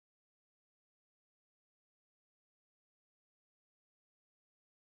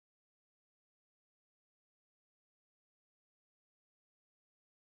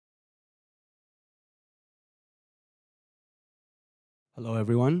Hello,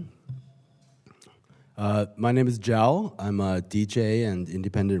 everyone. My name is Zhao. I'm a DJ and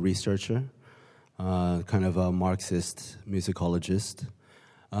independent researcher, kind of a Marxist musicologist.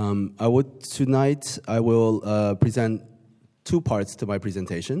 Tonight I will present two parts to my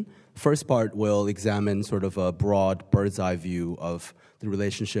presentation. First part will examine sort of a broad bird's eye view of the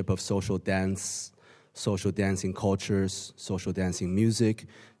relationship of social dance, social dancing cultures, social dancing music,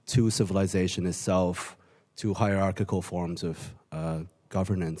 to civilization itself, to hierarchical forms of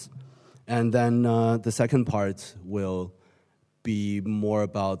governance. And then the second part will be more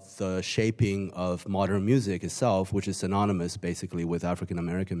about the shaping of modern music itself, which is synonymous basically with African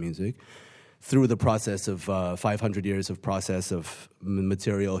American music, through the process of 500 years of process of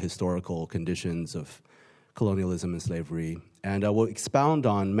material historical conditions of colonialism and slavery. And I will expound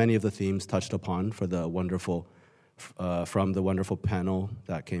on many of the themes touched upon from the wonderful panel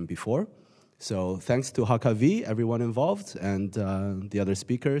that came before. So thanks to HKV, everyone involved, and the other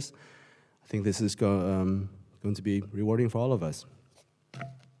speakers. I think this is going to be rewarding for all of us.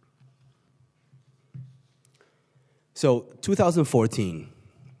 So 2014,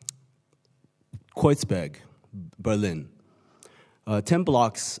 Kreuzberg, Berlin. 10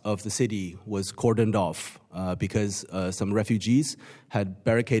 blocks of the city was cordoned off because some refugees had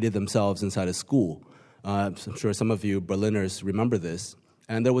barricaded themselves inside a school. I'm sure some of you Berliners remember this.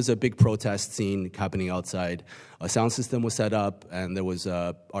 And there was a big protest scene happening outside. A sound system was set up, and there was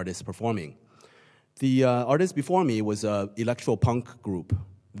artists performing. The artist before me was an electro-punk group,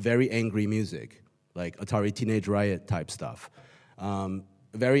 very angry music, like Atari Teenage Riot type stuff.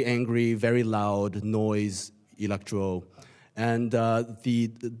 Very angry, very loud, noise, electro. And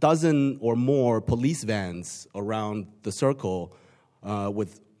the dozen or more police vans around the circle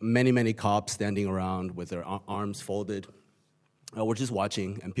with many, many cops standing around with their arms folded. We're just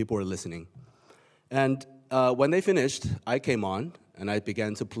watching, and people were listening. And when they finished, I came on, and I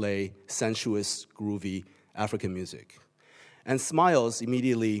began to play sensuous, groovy African music. And smiles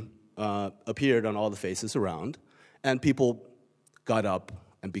immediately appeared on all the faces around, and people got up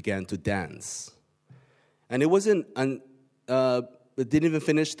and began to dance. And it didn't even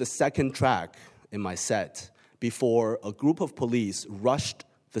finish the second track in my set before a group of police rushed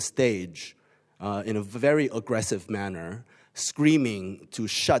the stage in a very aggressive manner, screaming to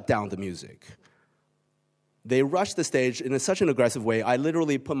shut down the music. They rushed the stage in such an aggressive way, I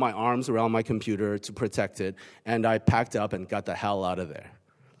literally put my arms around my computer to protect it, and I packed up and got the hell out of there.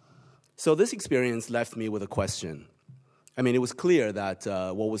 So this experience left me with a question. I mean, it was clear that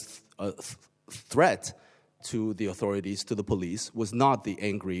what was a threat to the authorities, to the police, was not the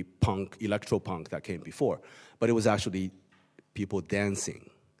angry punk, electro-punk that came before, but it was actually people dancing.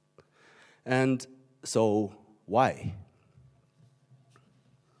 And so, why?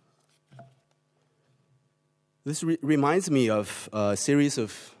 This reminds me of a series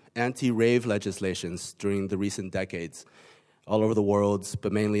of anti-rave legislations during the recent decades, all over the world,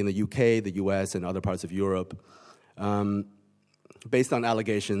 but mainly in the UK, the US, and other parts of Europe, based on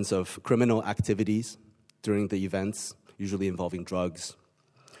allegations of criminal activities during the events, usually involving drugs.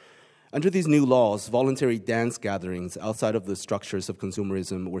 Under these new laws, voluntary dance gatherings outside of the structures of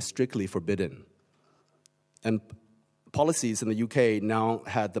consumerism were strictly forbidden. And policies in the UK now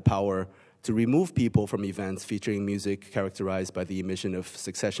had the power to remove people from events featuring music characterized by the emission of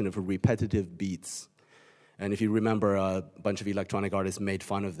succession of repetitive beats. And if you remember, a bunch of electronic artists made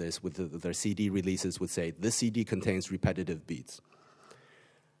fun of this with their CD releases, would say, this CD contains repetitive beats.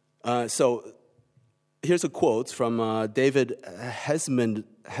 So here's a quote from David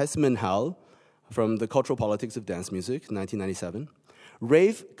Hesmenhal from The Cultural Politics of Dance Music, 1997.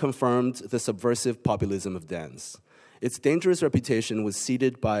 Rave confirmed the subversive populism of dance. Its dangerous reputation was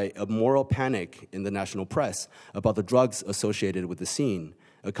seeded by a moral panic in the national press about the drugs associated with the scene.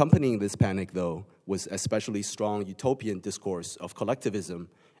 Accompanying this panic, though, was especially strong utopian discourse of collectivism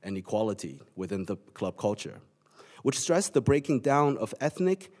and equality within the club culture, which stressed the breaking down of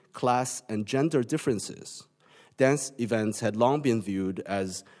ethnic, class, and gender differences. Dance events had long been viewed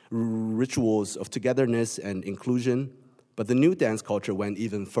as rituals of togetherness and inclusion, but the new dance culture went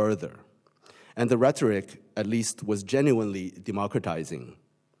even further. And the rhetoric, at least, was genuinely democratizing.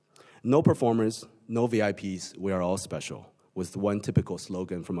 No performers, no VIPs, we are all special, was the one typical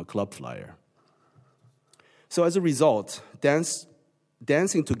slogan from a club flyer. So as a result,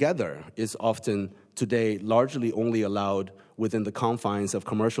 dancing together is often today largely only allowed within the confines of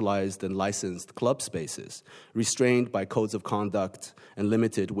commercialized and licensed club spaces, restrained by codes of conduct and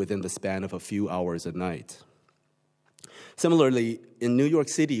limited within the span of a few hours a night. Similarly, in New York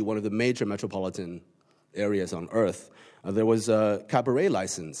City, one of the major metropolitan areas on Earth, there was a cabaret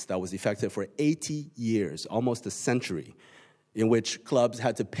license that was effective for 80 years, almost a century. in which clubs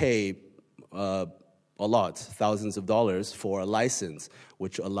had to pay a lot, thousands of dollars, for a license,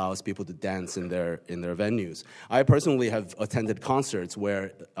 which allows people to dance in their venues. I personally have attended concerts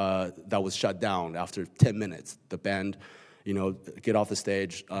where that was shut down after 10 minutes. The band, get off the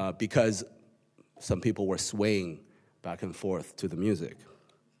stage because some people were swaying back and forth to the music.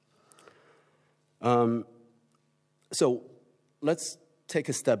 So let's take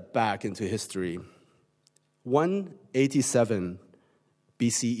a step back into history. 187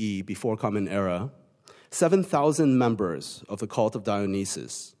 BCE, before Common Era, 7,000 members of the cult of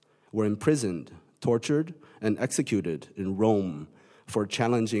Dionysus were imprisoned, tortured, and executed in Rome for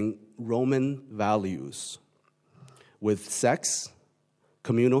challenging Roman values with sex,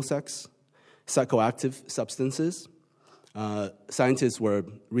 communal sex, psychoactive substances. Scientists were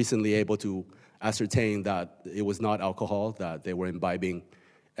recently able to ascertain that it was not alcohol, that they were imbibing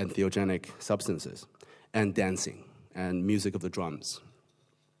entheogenic substances, and dancing and music of the drums,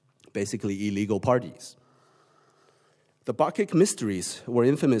 basically illegal parties. The Bacchic mysteries were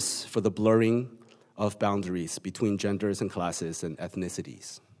infamous for the blurring of boundaries between genders and classes and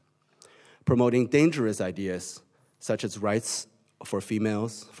ethnicities, promoting dangerous ideas such as rights for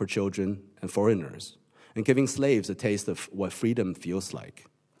females, for children, and foreigners, and giving slaves a taste of what freedom feels like.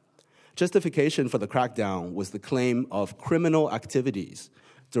 Justification for the crackdown was the claim of criminal activities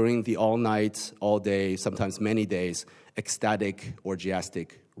during the all-night, all-day, sometimes many days, ecstatic,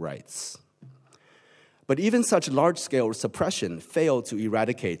 orgiastic rites. But even such large-scale suppression failed to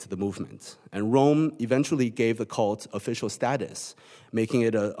eradicate the movement, and Rome eventually gave the cult official status, making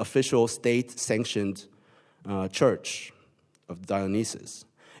it an official state-sanctioned church of Dionysus.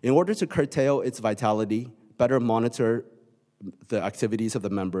 In order to curtail its vitality, better monitor the activities of the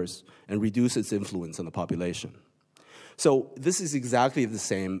members, and reduce its influence on the population. So this is exactly the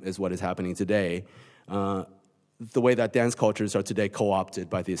same as what is happening today. The way that dance cultures are today co-opted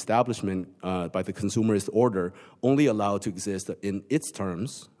by the establishment, by the consumerist order, only allowed to exist in its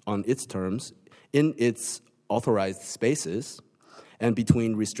terms, on its terms, in its authorized spaces, and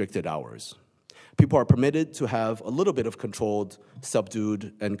between restricted hours. People are permitted to have a little bit of controlled,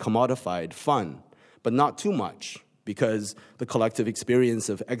 subdued, and commodified fun, but not too much, because the collective experience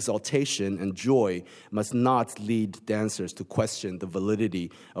of exaltation and joy must not lead dancers to question the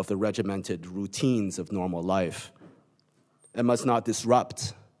validity of the regimented routines of normal life. It must not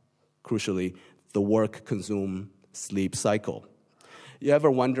disrupt, crucially, the work-consume-sleep cycle. You ever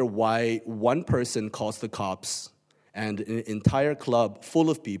wonder why one person calls the cops and an entire club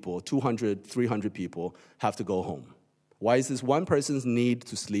full of people, 200, 300 people, have to go home? Why is this one person's need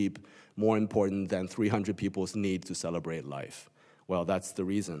to sleep more important than 300 people's need to celebrate life? Well, that's the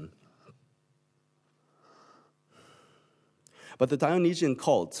reason. But the Dionysian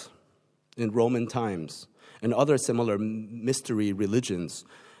cult in Roman times and other similar mystery religions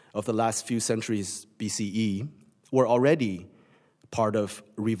of the last few centuries BCE were already part of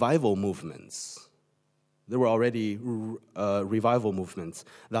revival movements. There were already revival movements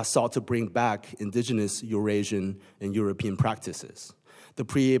that sought to bring back indigenous Eurasian and European practices. The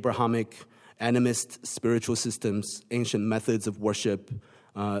pre-Abrahamic animist spiritual systems, ancient methods of worship,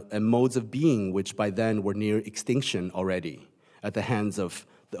 and modes of being, which by then were near extinction already at the hands of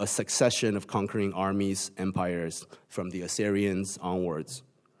a succession of conquering armies, empires, from the Assyrians onwards.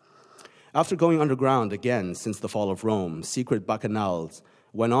 After going underground again since the fall of Rome, secret bacchanals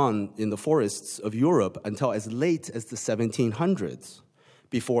went on in the forests of Europe until as late as the 1700s,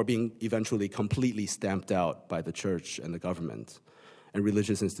 before being eventually completely stamped out by the church and the government and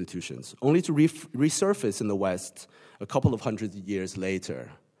religious institutions, only to resurface in the West a couple of hundred years later,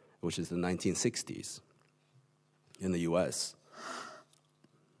 which is the 1960s in the US.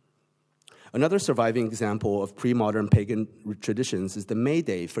 Another surviving example of pre-modern pagan traditions is the May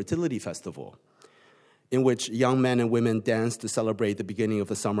Day fertility festival, in which young men and women dance to celebrate the beginning of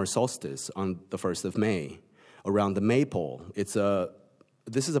the summer solstice on the 1st of May, around the maypole.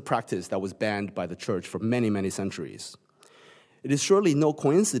 This is a practice that was banned by the church for many, many centuries. It is surely no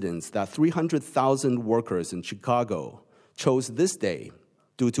coincidence that 300,000 workers in Chicago chose this day,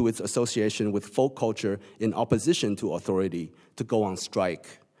 due to its association with folk culture in opposition to authority, to go on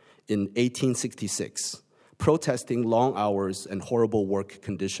strike in 1866, protesting long hours and horrible work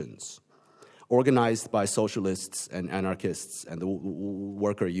conditions, organized by socialists and anarchists and the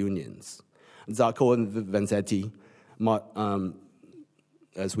worker unions. Zhao and Vanzetti,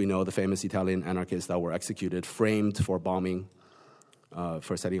 as we know, the famous Italian anarchists that were executed, framed for bombing,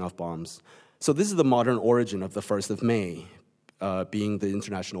 for setting off bombs. So this is the modern origin of the 1st of May, being the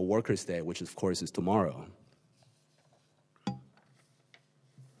International Workers' Day, which of course is tomorrow.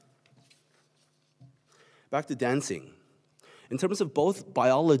 Back to dancing. In terms of both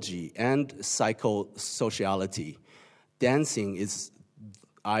biology and psychosociality, dancing is,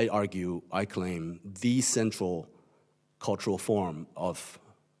 I argue, I claim, the central cultural form of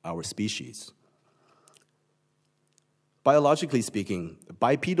our species. Biologically speaking,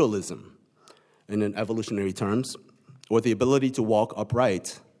 bipedalism, in evolutionary terms, or the ability to walk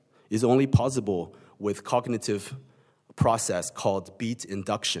upright, is only possible with cognitive process called beat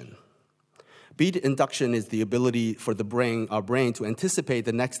induction. Beat induction is the ability for our brain to anticipate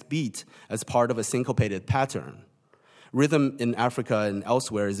the next beat as part of a syncopated pattern. Rhythm in Africa and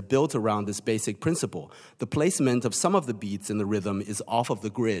elsewhere is built around this basic principle. The placement of some of the beats in the rhythm is off of the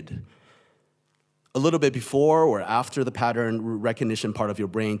grid. A little bit before or after the pattern recognition part of your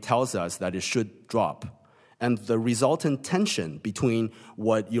brain tells us that it should drop. And the resultant tension between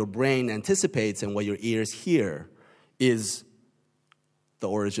what your brain anticipates and what your ears hear is the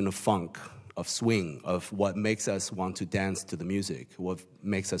origin of funk, of swing, of what makes us want to dance to the music, what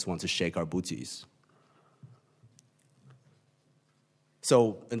makes us want to shake our booties.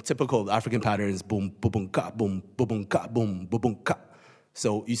 So, in typical African patterns, boom, boom, boom, ka, boom, boom, boom, ka, boom, boom, boom, ka.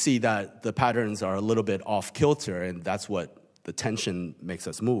 So you see that the patterns are a little bit off kilter, and that's what the tension makes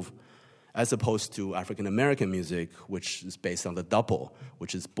us move, as opposed to African American music, which is based on the double,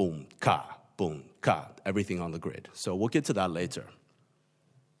 which is boom, ka, everything on the grid. So we'll get to that later.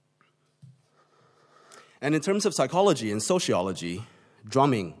 And in terms of psychology and sociology,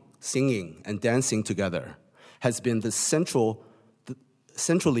 drumming, singing, and dancing together has been the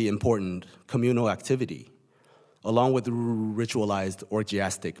centrally important communal activity, along with ritualized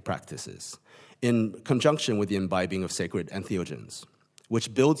orgiastic practices, in conjunction with the imbibing of sacred entheogens,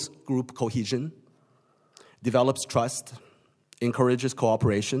 which builds group cohesion, develops trust, encourages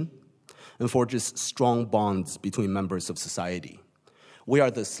cooperation, and forges strong bonds between members of society. We are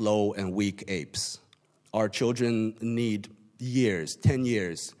the slow and weak apes. Our children need years, 10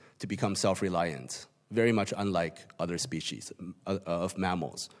 years, to become self-reliant, very much unlike other species of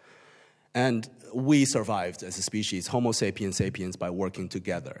mammals. And we survived as a species, Homo sapiens sapiens, by working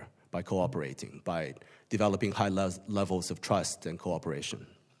together, by cooperating, by developing high levels of trust and cooperation.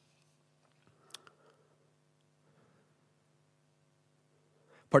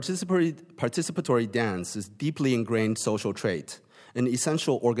 Participatory dance is a deeply ingrained social trait, an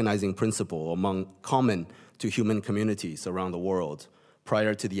essential organizing principle common to human communities around the world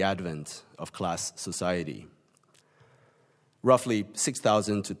prior to the advent of class society, roughly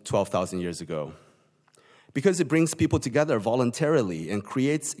 6,000 to 12,000 years ago. Because it brings people together voluntarily and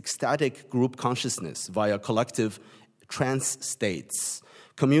creates ecstatic group consciousness via collective trance states,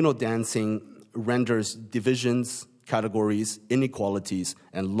 communal dancing renders divisions, categories, inequalities,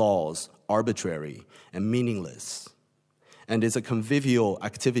 and laws arbitrary and meaningless, and is a convivial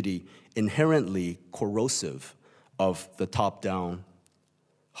activity inherently corrosive of the top-down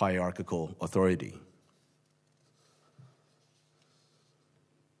hierarchical authority.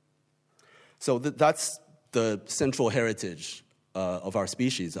 So that's the central heritage of our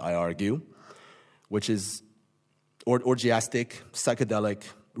species, I argue, which is orgiastic, psychedelic,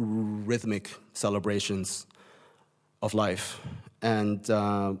 rhythmic celebrations of life, and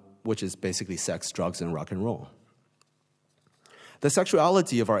which is basically sex, drugs, and rock and roll. The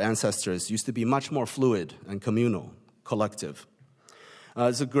sexuality of our ancestors used to be much more fluid and communal, collective.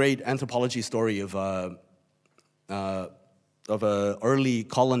 It's a great anthropology story of an early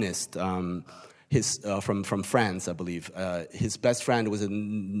colonist, from France, I believe. His best friend was a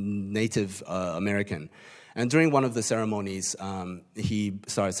Native American, and during one of the ceremonies, he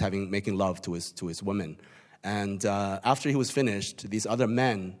starts making love to his woman. And after he was finished, these other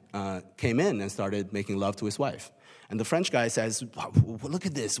men came in and started making love to his wife. And the French guy says, "Look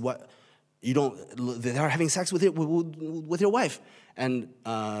at this! They are having sex with your wife." And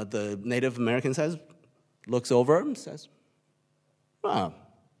the Native American looks over and says, "Ah,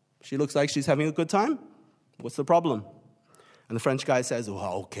 she looks like she's having a good time. What's the problem?" And the French guy says,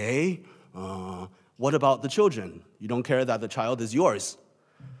 "Well, okay. What about the children? You don't care that the child is yours?"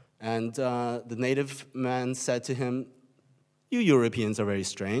 And the native man said to him, "You Europeans are very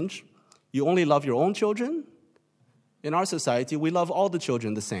strange. You only love your own children? In our society, we love all the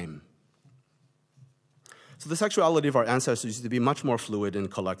children the same." So the sexuality of our ancestors used to be much more fluid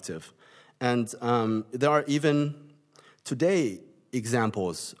and collective. And there are even today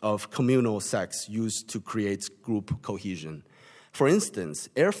examples of communal sex used to create group cohesion. For instance,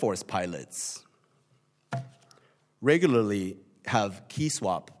 Air Force pilots regularly have key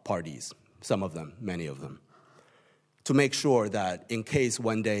swap parties, some of them, many of them, to make sure that in case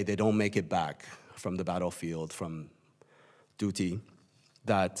one day they don't make it back from the battlefield, from duty,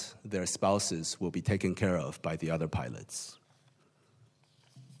 that their spouses will be taken care of by the other pilots.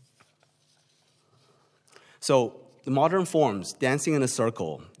 So the modern forms, dancing in a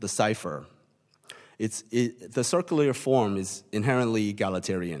circle, the cipher, the circular form is inherently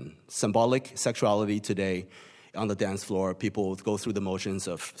egalitarian. Symbolic sexuality today on the dance floor, people go through the motions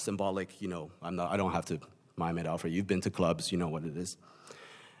of symbolic, I don't have to mime it out for you. You've been to clubs, you know what it is.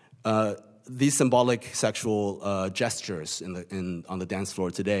 These symbolic sexual gestures on the dance floor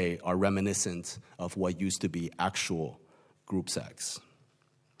today are reminiscent of what used to be actual group sex.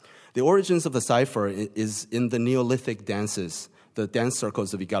 The origins of the cipher is in the Neolithic dances, the dance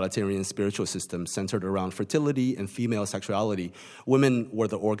circles of egalitarian spiritual systems centered around fertility and female sexuality. Women were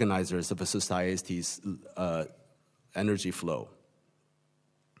the organizers of a society's energy flow.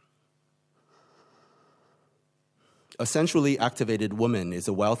 A sensually activated woman is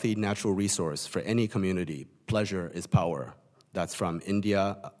a wealthy natural resource for any community. Pleasure is power. That's from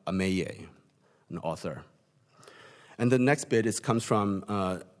India Ameye, an author. And the next bit comes from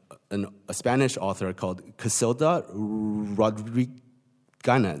a Spanish author called Casilda Rodriguez.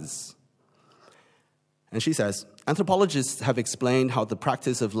 And she says, anthropologists have explained how the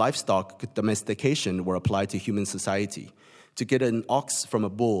practice of livestock domestication were applied to human society. To get an ox from a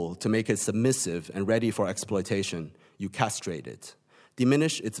bull, to make it submissive and ready for exploitation, you castrate it.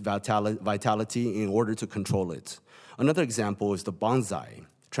 Diminish its vitality in order to control it. Another example is the bonsai,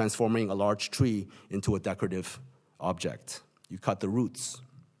 transforming a large tree into a decorative object. You cut the roots.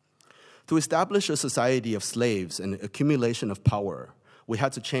 To establish a society of slaves and accumulation of power, we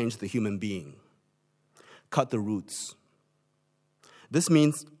had to change the human being. Cut the roots. This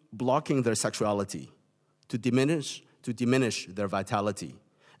means blocking their sexuality, to diminish their vitality,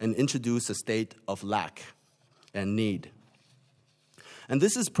 and introduce a state of lack and need. And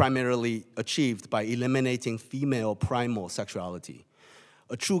this is primarily achieved by eliminating female primal sexuality,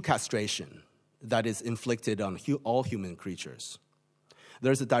 a true castration that is inflicted on all human creatures.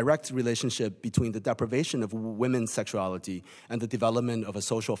 There's a direct relationship between the deprivation of women's sexuality and the development of a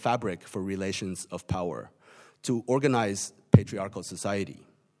social fabric for relations of power to organize patriarchal society.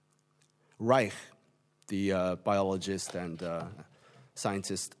 Reich, the biologist and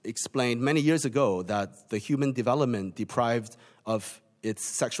scientist, explained many years ago that the human development deprived of its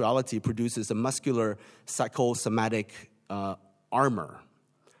sexuality produces a muscular psychosomatic armor,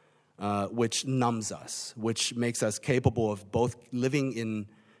 which numbs us, which makes us capable of both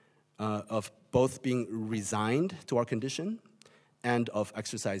of both being resigned to our condition and of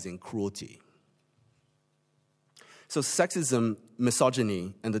exercising cruelty. So sexism,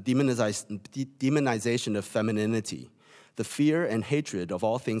 misogyny, and the demonization of femininity, the fear and hatred of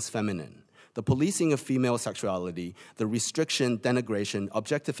all things feminine, the policing of female sexuality, the restriction, denigration,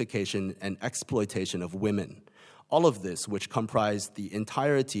 objectification, and exploitation of women, all of this, which comprise the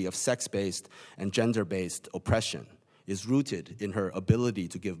entirety of sex-based and gender-based oppression, is rooted in her ability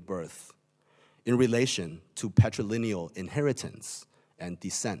to give birth in relation to patrilineal inheritance and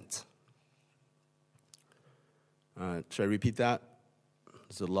descent. Should I repeat that?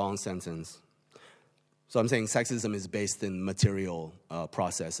 It's a long sentence. So I'm saying sexism is based in material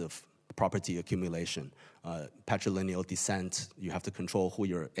process of property accumulation. Patrilineal descent, you have to control who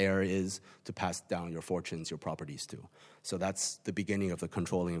your heir is to pass down your fortunes, your properties to. So that's the beginning of the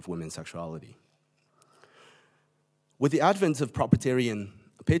controlling of women's sexuality. With the advent of proprietarian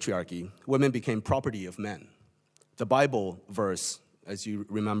patriarchy, women became property of men. The Bible verse, as you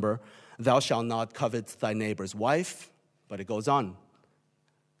remember, thou shalt not covet thy neighbor's wife, but it goes on.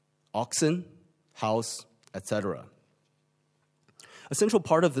 Oxen, house, etc. A central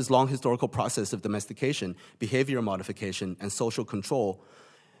part of this long historical process of domestication, behavior modification, and social control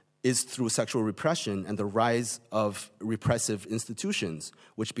is through sexual repression and the rise of repressive institutions,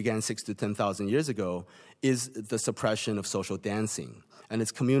 which began 6,000 to 10,000 years ago, is the suppression of social dancing and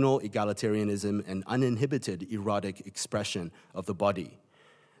its communal egalitarianism and uninhibited erotic expression of the body.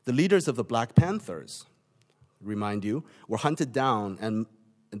 The leaders of the Black Panthers, remind you, were hunted down and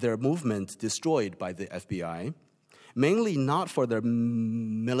their movement destroyed by the FBI, mainly not for their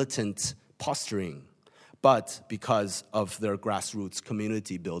militant posturing, but because of their grassroots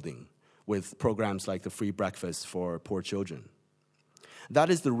community building with programs like the free breakfast for poor children. That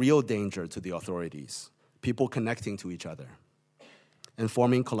is the real danger to the authorities, people connecting to each other and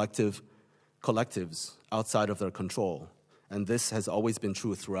forming collectives outside of their control. And this has always been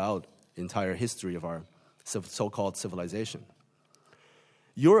true throughout the entire history of our so-called civilization.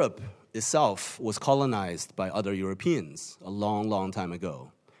 Europe itself was colonized by other Europeans a long, long time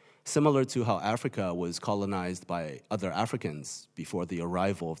ago, similar to how Africa was colonized by other Africans before the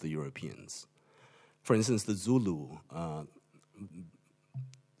arrival of the Europeans. For instance, the Zulu, a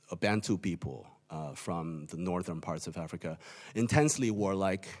Bantu people from the northern parts of Africa, intensely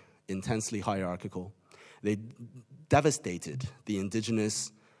warlike, intensely hierarchical. They devastated the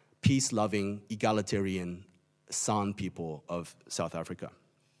indigenous, peace-loving, egalitarian San people of South Africa.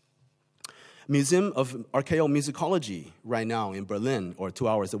 Museum of Archaeomusicology right now in Berlin, or 2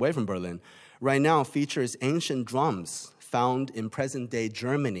 hours away from Berlin, right now features ancient drums found in present-day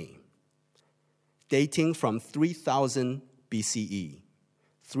Germany, dating from 3000 BCE,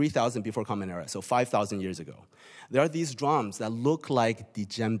 3000 before Common Era, so 5,000 years ago. There are these drums that look like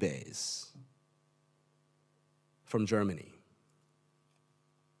djembes from Germany.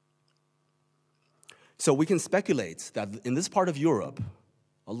 So we can speculate that in this part of Europe,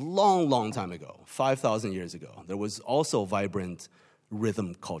 a long, long time ago, 5,000 years ago, there was also vibrant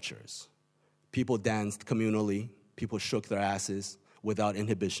rhythm cultures. People danced communally, people shook their asses without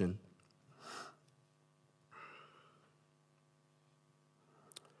inhibition.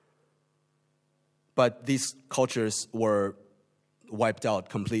 But these cultures were wiped out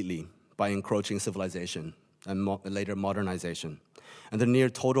completely by encroaching civilization and later modernization, and the near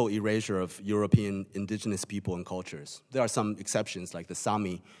total erasure of European indigenous people and cultures. There are some exceptions, like the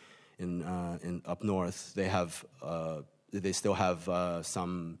Sami in up north. They still have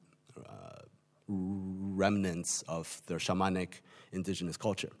some remnants of their shamanic indigenous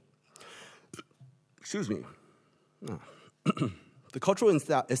culture. Excuse me. The cultural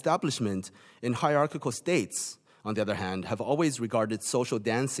establishment in hierarchical states, on the other hand, have always regarded social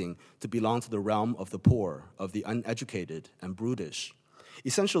dancing to belong to the realm of the poor, of the uneducated and brutish.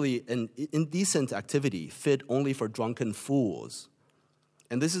 Essentially, an indecent activity fit only for drunken fools.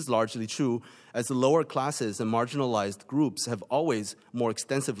 And this is largely true, as the lower classes and marginalized groups have always more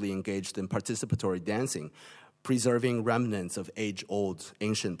extensively engaged in participatory dancing, preserving remnants of age-old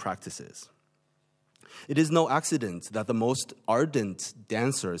ancient practices. It is no accident that the most ardent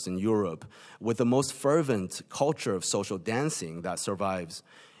dancers in Europe, with the most fervent culture of social dancing that survives,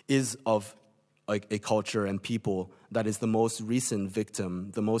 is of a culture and people that is the most recent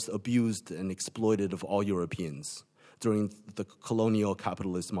victim, the most abused and exploited of all Europeans during the colonial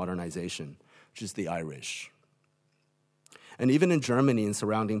capitalist modernization, which is the Irish. And even in Germany and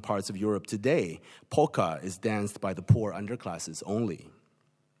surrounding parts of Europe today, polka is danced by the poor underclasses only.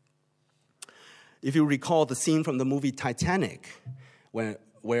 If you recall the scene from the movie Titanic, where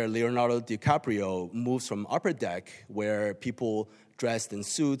Leonardo DiCaprio moves from upper deck, where people dressed in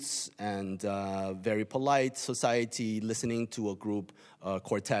suits and very polite society listening to a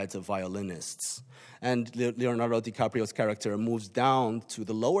quartet of violinists. And Leonardo DiCaprio's character moves down to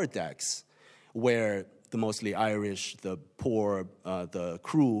the lower decks, where the mostly Irish, the poor, the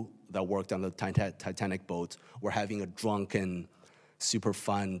crew that worked on the Titanic boat were having a drunken, super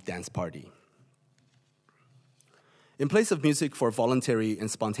fun dance party. In place of music for voluntary and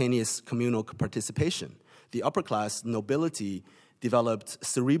spontaneous communal participation, the upper class nobility developed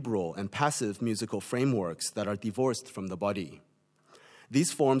cerebral and passive musical frameworks that are divorced from the body.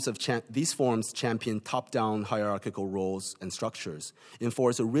 These forms champion top-down hierarchical roles and structures,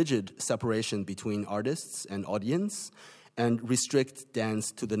 enforce a rigid separation between artists and audience, and restrict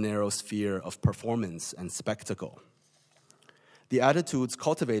dance to the narrow sphere of performance and spectacle. The attitudes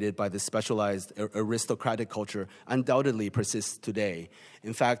cultivated by this specialized aristocratic culture undoubtedly persist today.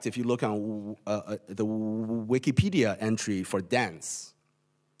 In fact, if you look on the Wikipedia entry for dance,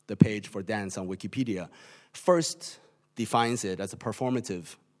 the page for dance on Wikipedia, first defines it as a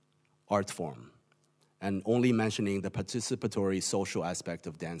performative art form, and only mentioning the participatory social aspect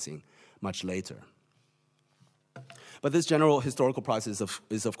of dancing much later. But this general historical process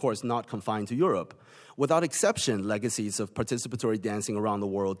is, of course, not confined to Europe. Without exception, legacies of participatory dancing around the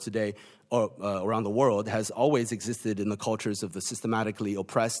world today, or around the world, has always existed in the cultures of the systematically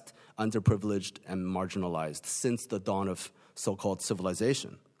oppressed, underprivileged, and marginalized since the dawn of so-called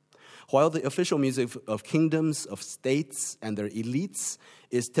civilization. While the official music of kingdoms, of states, and their elites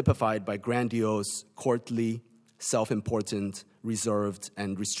is typified by grandiose, courtly, self-important, reserved,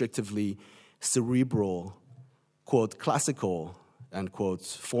 and restrictively cerebral, quote, classical, end quote,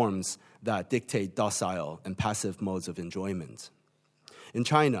 forms that dictate docile and passive modes of enjoyment. In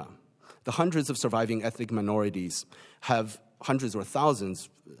China, the hundreds of surviving ethnic minorities have hundreds or thousands,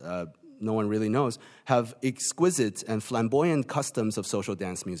 no one really knows, have exquisite and flamboyant customs of social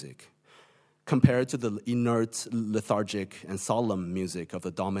dance music, compared to the inert, lethargic, and solemn music of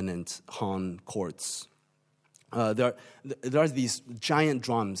the dominant Han courts. There are these giant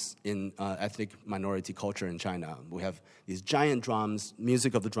drums in ethnic minority culture in China. We have these giant drums,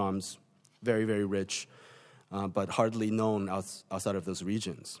 music of the drums, very, very rich, but hardly known outside of those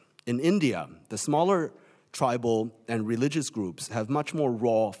regions. In India, the smaller tribal and religious groups have much more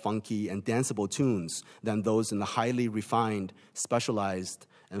raw, funky, and danceable tunes than those in the highly refined, specialized,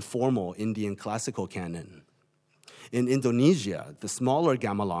 and formal Indian classical canon. In Indonesia, the smaller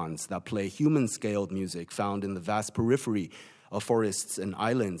gamelans that play human-scaled music found in the vast periphery of forests and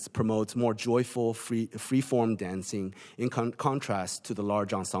islands promote more joyful, free-form dancing in contrast to the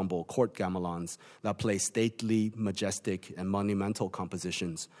large ensemble court gamelans that play stately, majestic, and monumental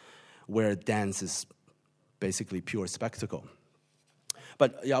compositions where dance is basically pure spectacle.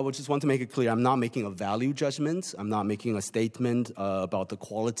 But yeah, I just want to make it clear, I'm not making a value judgment. I'm not making a statement about the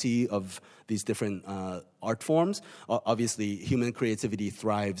quality of these different art forms. Obviously, human creativity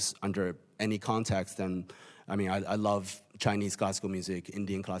thrives under any context. And I mean, I love Chinese classical music,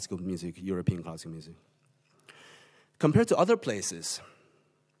 Indian classical music, European classical music. Compared to other places,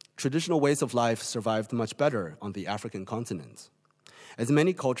 traditional ways of life survived much better on the African continent, as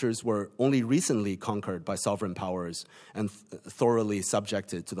many cultures were only recently conquered by sovereign powers and thoroughly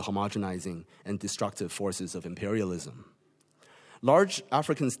subjected to the homogenizing and destructive forces of imperialism. Large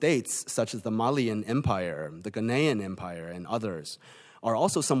African states, such as the Malian Empire, the Ghanaian Empire, and others, are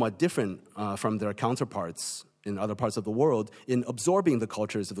also somewhat different from their counterparts in other parts of the world in absorbing the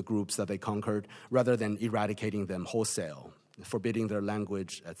cultures of the groups that they conquered rather than eradicating them wholesale, forbidding their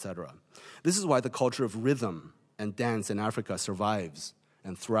language, etc. This is why the culture of rhythm and dance in Africa survives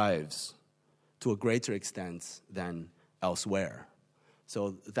and thrives to a greater extent than elsewhere.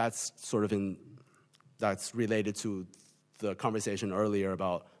 So that's that's related to the conversation earlier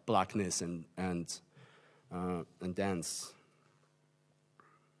about blackness and dance.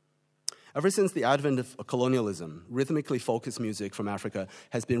 Ever since the advent of colonialism, rhythmically focused music from Africa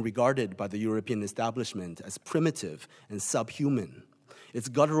has been regarded by the European establishment as primitive and subhuman. Its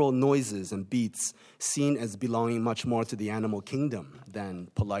guttural noises and beats seen as belonging much more to the animal kingdom than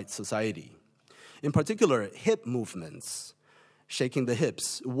polite society. In particular, hip movements, shaking the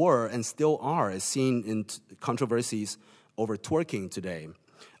hips, were and still are, as seen in controversies over twerking today,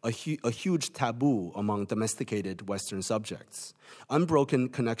 a huge taboo among domesticated Western subjects. Unbroken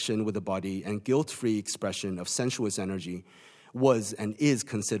connection with the body and guilt-free expression of sensuous energy was and is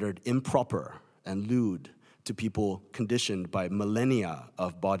considered improper and lewd to people conditioned by millennia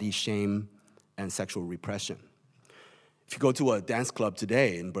of body shame and sexual repression. If you go to a dance club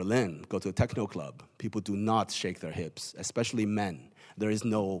today in Berlin, go to a techno club, people do not shake their hips, especially men. There is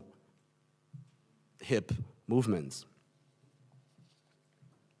no hip movements.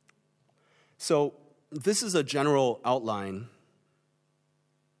 So this is a general outline.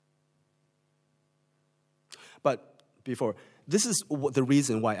 But before, this is the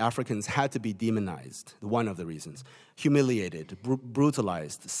reason why Africans had to be demonized, one of the reasons. Humiliated,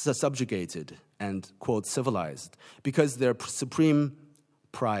 brutalized, subjugated, and, quote, civilized, because their supreme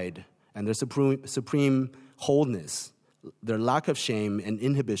pride and their supreme wholeness, their lack of shame and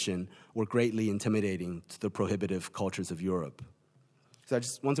inhibition were greatly intimidating to the prohibitive cultures of Europe. So I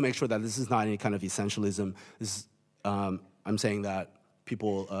just want to make sure that this is not any kind of essentialism. I'm saying that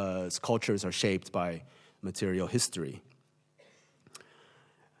people's cultures are shaped by material history.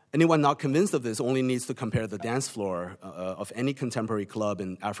 Anyone not convinced of this only needs to compare the dance floor of any contemporary club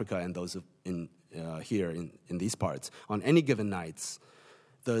in Africa and those here in these parts. On any given nights,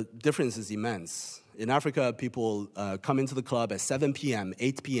 the difference is immense. In Africa, people come into the club at 7 p.m.,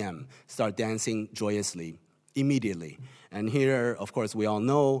 8 p.m., start dancing joyously, immediately. And here, of course, we all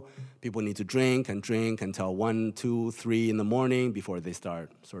know people need to drink until 1, 2, 3 in the morning before they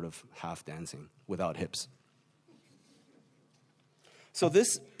start sort of half dancing without hips. So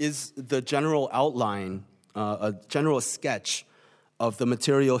this is the general outline, a general sketch of the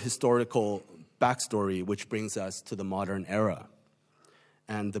material historical backstory which brings us to the modern era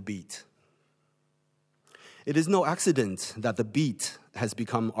and the beat. It is no accident that the beat has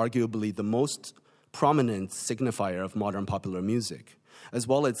become arguably the most prominent signifier of modern popular music, as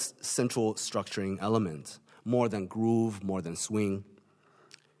well as central structuring element, more than groove, more than swing.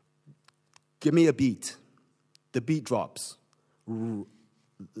 Give me a beat. The beat drops.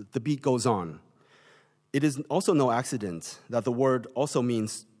 The beat goes on. It is also no accident that the word also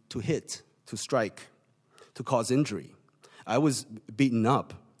means to hit, to strike, to cause injury. I was beaten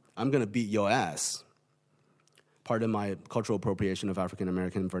up. I'm going to beat your ass. Pardon my cultural appropriation of African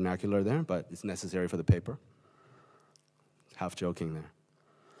American vernacular there, but it's necessary for the paper. Half joking there.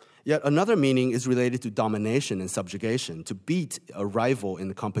 Yet another meaning is related to domination and subjugation, to beat a rival in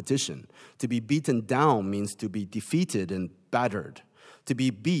the competition. To be beaten down means to be defeated and battered. To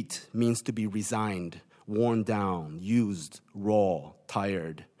be beat means to be resigned, worn down, used, raw,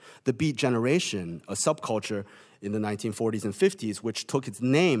 tired. The beat generation, a subculture in the 1940s and 50s, which took its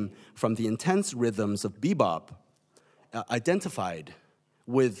name from the intense rhythms of bebop, identified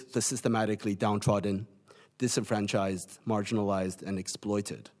with the systematically downtrodden, disenfranchised, marginalized, and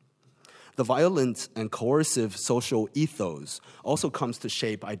exploited. The violent and coercive social ethos also comes to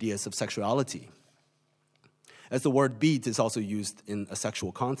shape ideas of sexuality, as the word beat is also used in a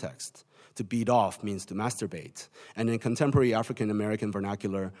sexual context. To beat off means to masturbate. And in contemporary African-American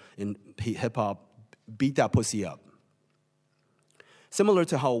vernacular, in hip-hop, beat that pussy up. Similar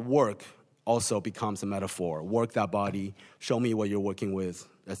to how work also becomes a metaphor. Work that body, show me what you're working with,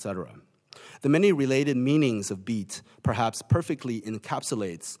 etc. The many related meanings of beat perhaps perfectly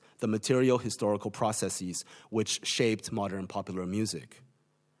encapsulates the material historical processes which shaped modern popular music,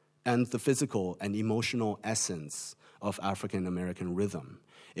 and the physical and emotional essence of African-American rhythm.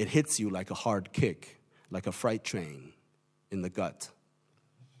 It hits you like a hard kick, like a freight train in the gut.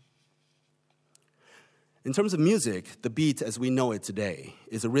 In terms of music, the beat as we know it today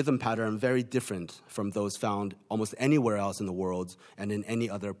is a rhythm pattern very different from those found almost anywhere else in the world and in any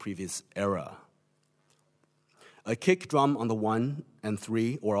other previous era. A kick drum on the 1 and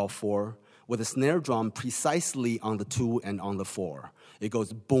 3 or all 4, with a snare drum precisely on the 2 and on the 4. It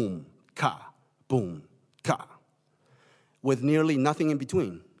goes boom, ka, with nearly nothing in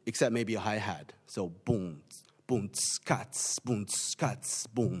between, except maybe a hi-hat. So boom, boom, skats, boom, skats,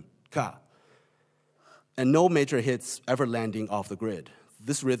 boom, ka. And no major hits ever landing off the grid.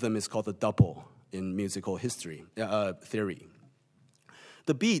 This rhythm is called the double in musical history, theory.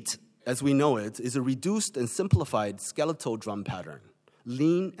 The beat, as we know it, is a reduced and simplified skeletal drum pattern,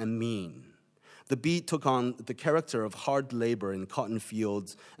 lean and mean. The beat took on the character of hard labor in cotton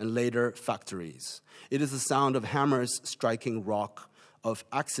fields and later factories. It is the sound of hammers striking rock, of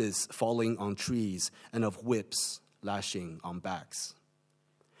axes falling on trees, and of whips lashing on backs.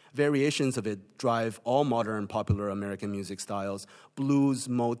 Variations of it drive all modern popular American music styles: blues,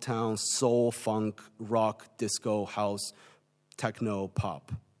 Motown, soul, funk, rock, disco, house, techno,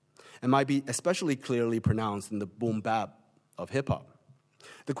 pop, and might be especially clearly pronounced in the boom bap of hip-hop.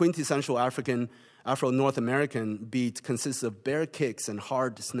 The quintessential Afro-North American beat consists of bare kicks and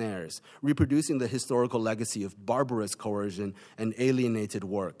hard snares, reproducing the historical legacy of barbarous coercion and alienated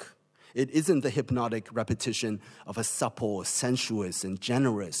work. It isn't the hypnotic repetition of a supple, sensuous, and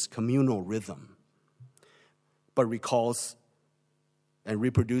generous communal rhythm, but recalls and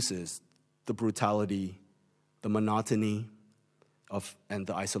reproduces the brutality, the monotony, and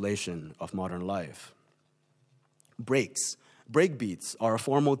the isolation of modern life. Breakbeats are a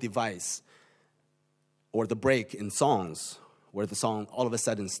formal device, or the break in songs, where the song all of a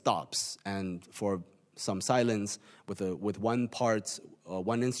sudden stops, and for some silence with one part,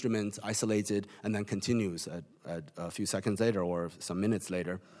 one instrument isolated, and then continues at a few seconds later or some minutes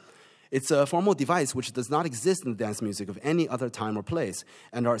later. It's a formal device which does not exist in the dance music of any other time or place,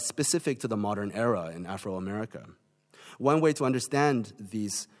 and are specific to the modern era in Afro-America. One way to understand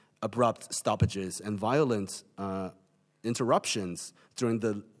these abrupt stoppages and violent interruptions during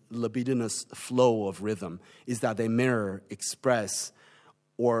the libidinous flow of rhythm is that they mirror, express,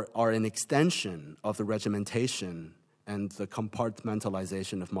 or are an extension of the regimentation and the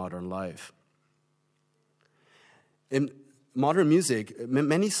compartmentalization of modern life. In modern music,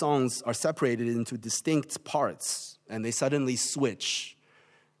 many songs are separated into distinct parts, and they suddenly switch.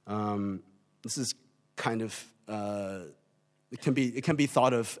 This is kind of it can be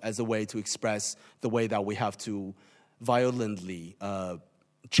thought of as a way to express the way that we have to violently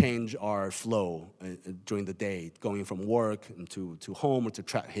change our flow during the day, going from work to home, or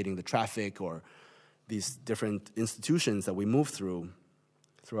to hitting the traffic, or these different institutions that we move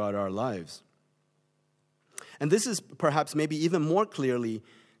throughout our lives. And this is perhaps maybe even more clearly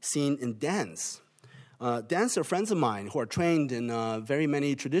seen in dance. Dancer friends of mine who are trained in very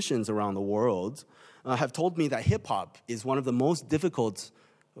many traditions around the world have told me that hip-hop is one of the most difficult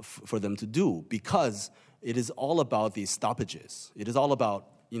for them to do, because it is all about these stoppages. It is all about,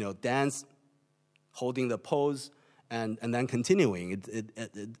 dance, holding the pose, and then continuing.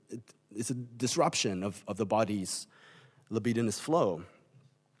 It's a disruption of the body's libidinous flow.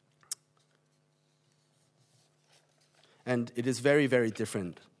 And it is very, very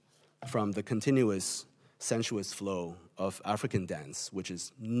different from the continuous, sensuous flow of African dance, which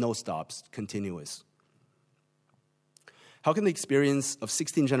is no stops, continuous. How can the experience of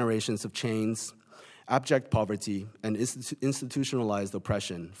 16 generations of chains, abject poverty, and institutionalized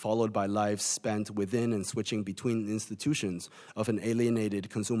oppression, followed by lives spent within and switching between institutions of an alienated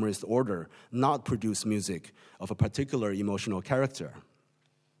consumerist order, not produce music of a particular emotional character?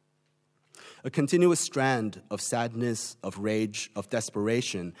 A continuous strand of sadness, of rage, of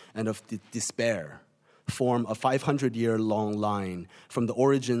desperation, and of despair form a 500-year-long line from the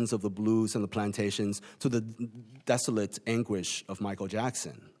origins of the blues and the plantations to the desolate anguish of Michael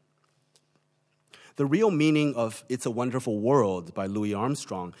Jackson. The real meaning of It's a Wonderful World by Louis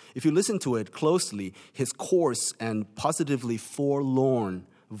Armstrong, if you listen to it closely, his coarse and positively forlorn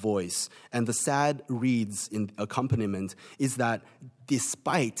voice and the sad reeds in accompaniment is that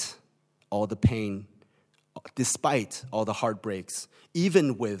despite all the pain, despite all the heartbreaks,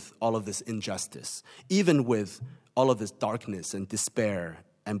 even with all of this injustice, even with all of this darkness and despair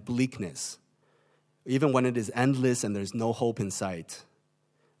and bleakness, even when it is endless and there's no hope in sight,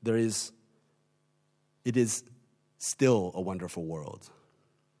 it is still a wonderful world.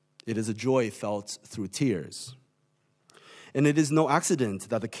 It is a joy felt through tears. And it is no accident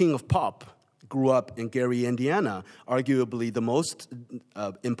that the king of pop grew up in Gary, Indiana, arguably the most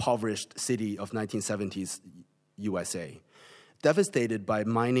impoverished city of 1970s USA, devastated by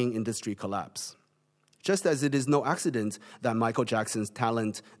mining industry collapse. Just as it is no accident that Michael Jackson's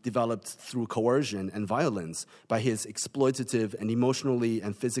talent developed through coercion and violence by his exploitative and emotionally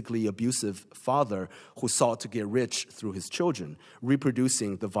and physically abusive father who sought to get rich through his children,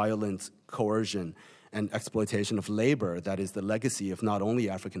 reproducing the violent coercion and exploitation of labor that is the legacy of not only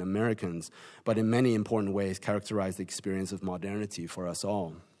African Americans, but in many important ways characterized the experience of modernity for us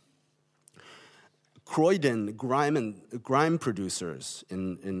all. Croydon grime producers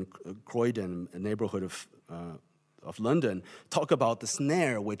in Croydon, a neighborhood of London, talk about the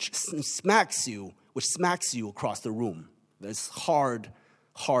snare which smacks you across the room. This hard,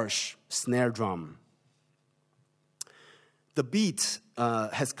 harsh snare drum. The beat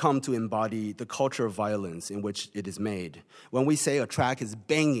has come to embody the culture of violence in which it is made. When we say a track is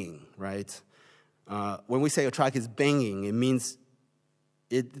banging, right? When we say a track is banging,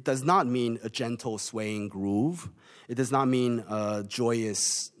 it does not mean a gentle swaying groove. It does not mean a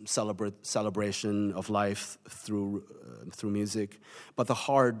joyous celebration of life through music, but the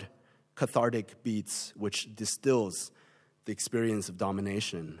hard, cathartic beats which distills the experience of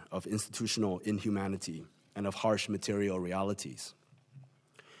domination, of institutional inhumanity, and of harsh material realities.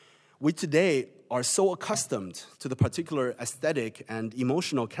 We today are so accustomed to the particular aesthetic and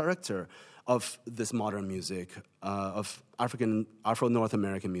emotional character of this modern music, of Afro-North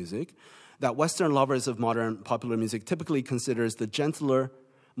American music, that Western lovers of modern popular music typically considers the gentler,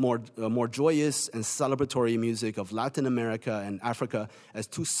 more joyous and celebratory music of Latin America and Africa as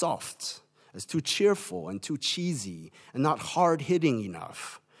too soft, as too cheerful and too cheesy, and not hard-hitting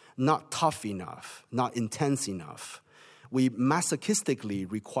enough, not tough enough, not intense enough. We masochistically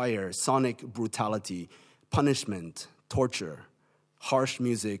require sonic brutality, punishment, torture, harsh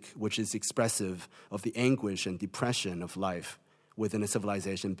music which is expressive of the anguish and depression of life within a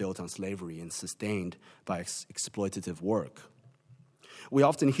civilization built on slavery and sustained by exploitative work. We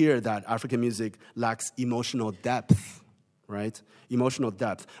often hear that African music lacks emotional depth, right? Emotional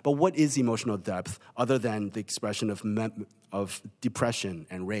depth. But what is emotional depth other than the expression of depression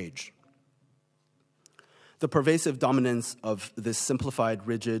and rage? The pervasive dominance of this simplified,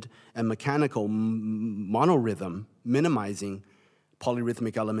 rigid, and mechanical monorhythm, minimizing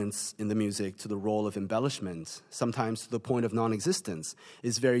polyrhythmic elements in the music to the role of embellishment, sometimes to the point of non-existence,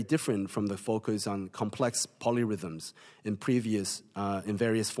 is very different from the focus on complex polyrhythms in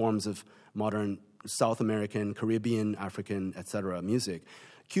various forms of modern South American, Caribbean, African, etc. music.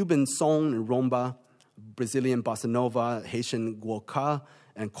 Cuban son and rumba, Brazilian bossa nova, Haitian guoca,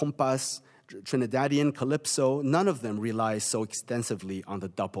 and compas, Trinidadian calypso, none of them rely so extensively on the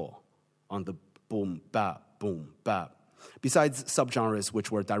double, on the boom, bap, boom, bap. Besides subgenres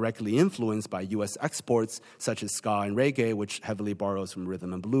which were directly influenced by U.S. exports, such as ska and reggae, which heavily borrows from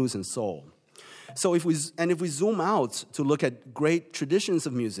rhythm and blues and soul. So if we zoom out to look at great traditions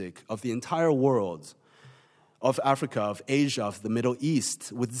of music of the entire world, of Africa, of Asia, of the Middle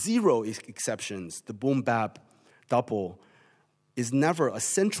East, with zero exceptions, the boom bap double is never a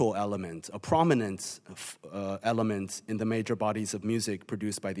central element, a prominent element in the major bodies of music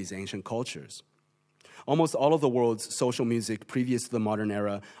produced by these ancient cultures. Almost all of the world's social music previous to the modern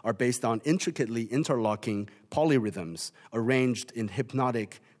era are based on intricately interlocking polyrhythms arranged in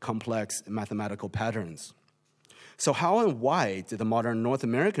hypnotic, complex mathematical patterns. So how and why did the modern North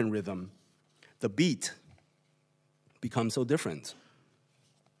American rhythm, the beat, become so different?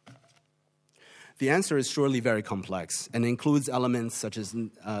 The answer is surely very complex and includes elements such as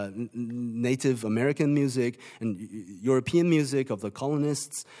Native American music and European music of the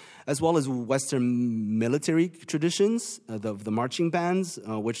colonists, as well as Western military traditions, the marching bands,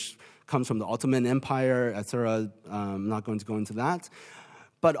 which comes from the Ottoman Empire, etc. I'm not going to go into that.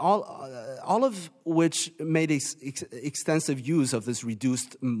 But all of which made extensive use of this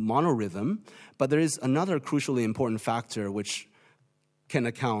reduced monorhythm. But there is another crucially important factor which can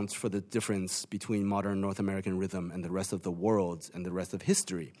account for the difference between modern North American rhythm and the rest of the world and the rest of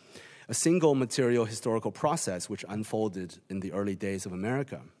history. a single material historical process which unfolded in the early days of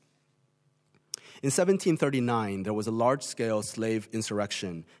America. In 1739, there was a large-scale slave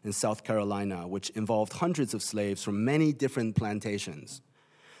insurrection in South Carolina, which involved hundreds of slaves from many different plantations.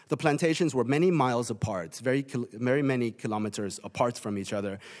 The plantations were many miles apart, very many kilometers apart from each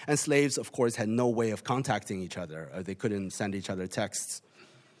other, and slaves, of course, had no way of contacting each other. They couldn't send each other texts.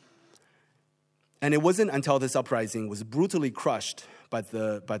 And it wasn't until this uprising was brutally crushed by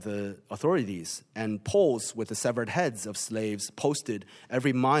the authorities, and poles with the severed heads of slaves posted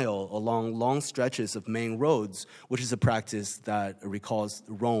every mile along long stretches of main roads, which is a practice that recalls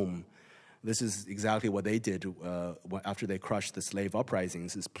Rome. This is exactly what they did after they crushed the slave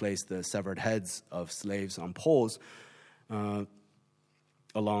uprisings, is place the severed heads of slaves on poles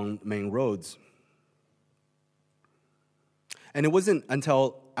along main roads. And it wasn't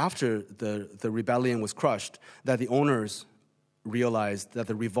until after the rebellion was crushed that the owners realized that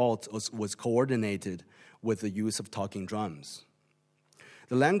the revolt was coordinated with the use of talking drums.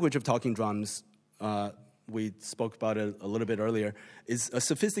 The language of talking drums, we spoke about it a little bit earlier, is a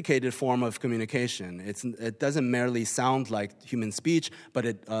sophisticated form of communication. It doesn't merely sound like human speech, but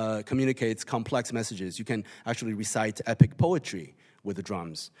it communicates complex messages. You can actually recite epic poetry with the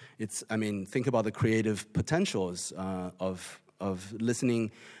drums. Think about the creative potentials of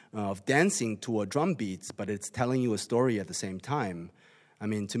listening, of dancing to a drum beat, but it's telling you a story at the same time.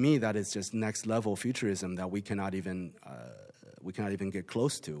 To me, that is just next level futurism that we cannot even get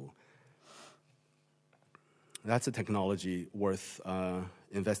close to. That's a technology worth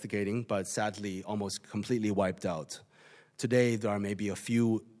investigating, but sadly almost completely wiped out. Today, there are maybe a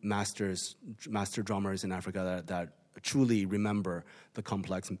few master drummers in Africa that truly remember the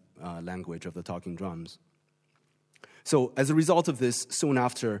complex language of the talking drums. So as a result of this, soon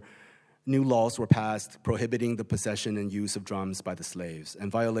after, new laws were passed prohibiting the possession and use of drums by the slaves,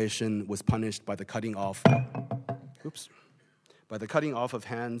 and violation was punished by the cutting off of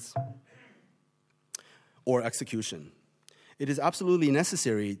hands or execution. It is absolutely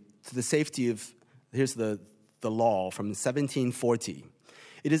necessary to the safety of, here's the law from 1740.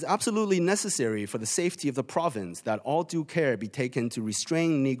 It is absolutely necessary for the safety of the province that all due care be taken to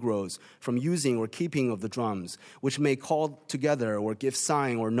restrain Negroes from using or keeping of the drums, which may call together or give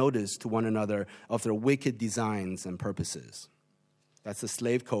sign or notice to one another of their wicked designs and purposes. That's the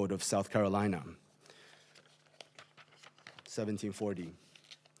slave code of South Carolina, 1740.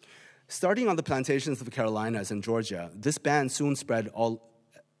 Starting on the plantations of the Carolinas and Georgia, this ban soon spread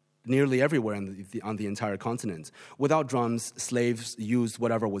nearly everywhere on the entire continent. Without drums, slaves used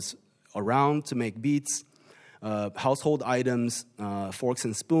whatever was around to make beats, household items, forks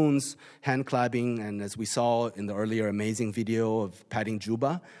and spoons, hand clapping, and as we saw in the earlier amazing video of patting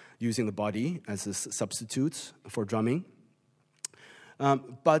juba, using the body as a substitute for drumming.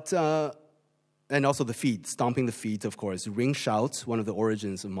 And also the feet, stomping the feet, of course. Ring shout, one of the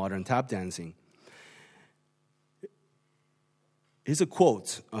origins of modern tap dancing. Here's a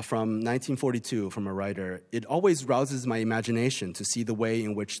quote from 1942 from a writer. "It always rouses my imagination to see the way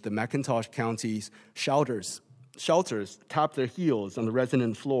in which the McIntosh County's shouters tap their heels on the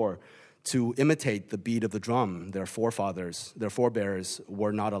resonant floor to imitate the beat of the drum their forebears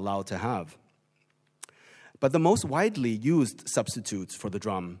were not allowed to have. But the most widely used substitutes for the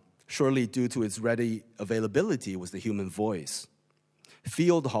drum, surely due to its ready availability, was the human voice.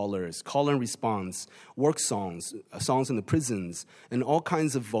 Field hollers, call and response, work songs, songs in the prisons, and all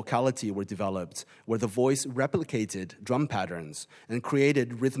kinds of vocality were developed where the voice replicated drum patterns and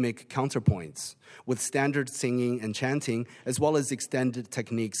created rhythmic counterpoints with standard singing and chanting, as well as extended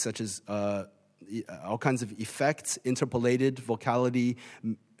techniques such as all kinds of effects, interpolated vocality,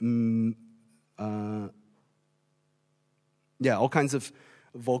 all kinds of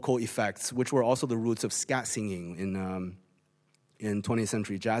vocal effects, which were also the roots of scat singing in 20th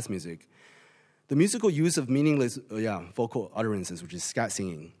century jazz music. The musical use of meaningless vocal utterances, which is scat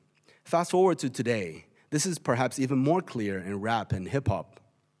singing. Fast forward to today, this is perhaps even more clear in rap and hip-hop.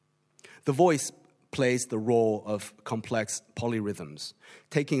 The voice plays the role of complex polyrhythms,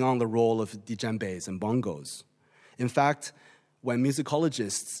 taking on the role of djembes and bongos. In fact, when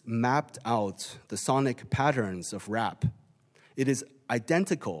musicologists mapped out the sonic patterns of rap, it is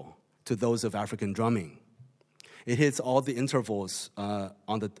identical to those of African drumming. It hits all the intervals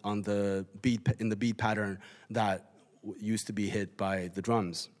on the beat in the beat pattern that used to be hit by the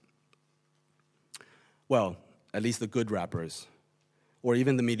drums. Well, at least the good rappers, or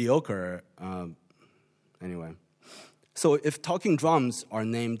even the mediocre. Anyway, so if talking drums are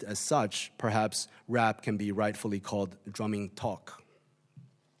named as such, perhaps rap can be rightfully called drumming talk.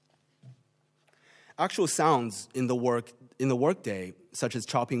 Actual sounds in the workday such as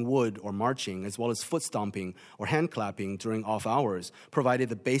chopping wood or marching, as well as foot stomping or hand clapping during off hours, provided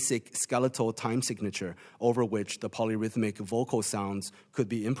the basic skeletal time signature over which the polyrhythmic vocal sounds could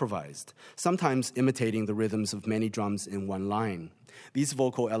be improvised, sometimes imitating the rhythms of many drums in one line. These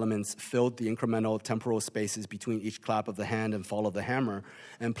vocal elements filled the incremental temporal spaces between each clap of the hand and fall of the hammer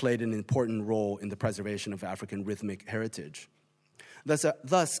and played an important role in the preservation of African rhythmic heritage.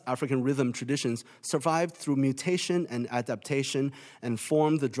 Thus, African rhythm traditions survived through mutation and adaptation and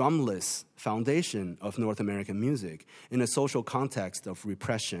formed the drumless foundation of North American music in a social context of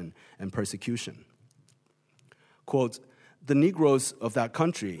repression and persecution. Quote, the Negroes of that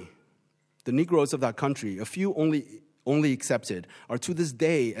country, a few only accepted, are to this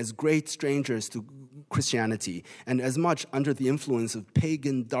day as great strangers to Christianity and as much under the influence of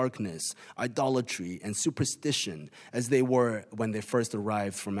pagan darkness, idolatry, and superstition as they were when they first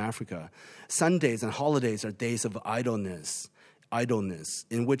arrived from Africa. Sundays and holidays are days of idleness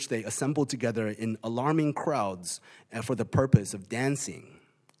in which they assemble together in alarming crowds for the purpose of dancing,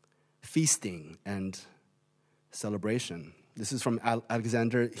 feasting, and celebration. This is from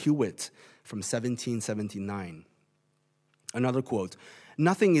Alexander Hewitt from 1779. Another quote,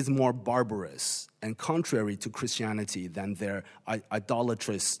 nothing is more barbarous and contrary to Christianity than their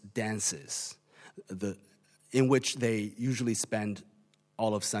idolatrous dances, in which they usually spend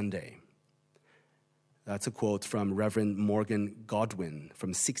all of Sunday. That's a quote from Reverend Morgan Godwin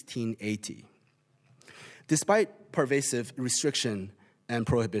from 1680. Despite pervasive restriction and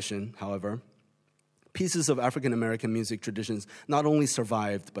prohibition, however, pieces of African American music traditions not only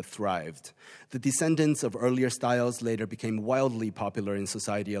survived but thrived. The descendants of earlier styles later became wildly popular in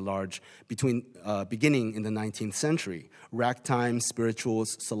society at large, beginning in the 19th century. Ragtime,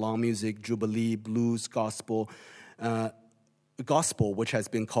 spirituals, salon music, jubilee, blues, gospel, which has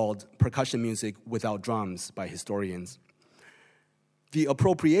been called percussion music without drums by historians. The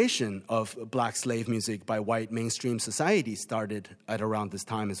appropriation of black slave music by white mainstream society started at around this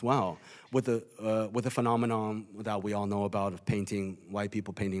time as well, with the phenomenon that we all know about of white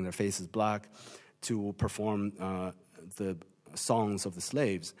people painting their faces black to perform the songs of the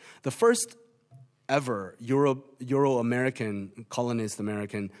slaves. The first ever Euro-American, colonist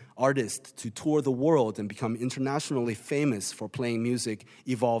American artist to tour the world and become internationally famous for playing music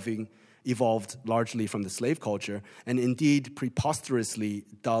evolved largely from the slave culture, and indeed preposterously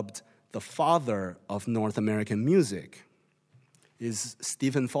dubbed the father of North American music, is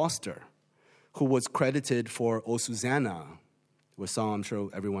Stephen Foster, who was credited for O Susanna, a song I'm sure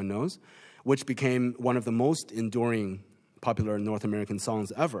everyone knows, which became one of the most enduring popular North American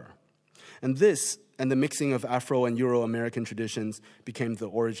songs ever. And this, and the mixing of Afro and Euro-American traditions, became the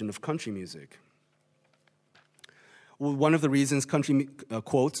origin of country music. One of the reasons country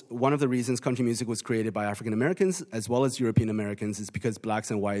music was created by African Americans as well as European Americans is because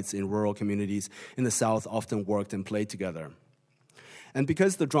blacks and whites in rural communities in the South often worked and played together. And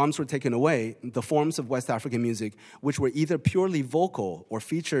because the drums were taken away, the forms of West African music, which were either purely vocal or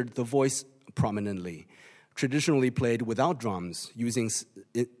featured the voice prominently, traditionally played without drums, using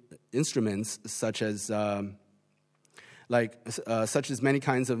instruments such as many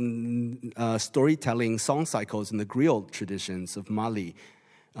kinds of storytelling song cycles in the griot traditions of Mali,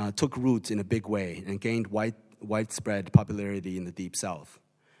 took root in a big way and gained widespread popularity in the Deep South.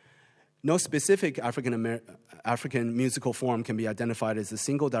 No specific African musical form can be identified as a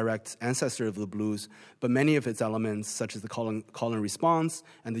single direct ancestor of the blues, but many of its elements, such as the call and response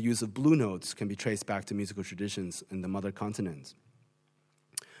and the use of blue notes, can be traced back to musical traditions in the mother continent.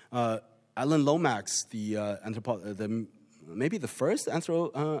 Alan Lomax, maybe the first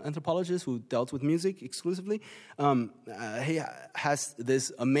anthropologist who dealt with music exclusively, he has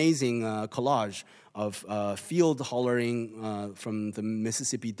this amazing collage of field hollering from the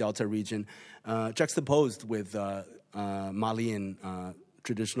Mississippi Delta region, juxtaposed with Malian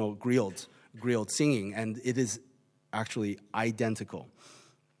traditional griot singing, and it is actually identical.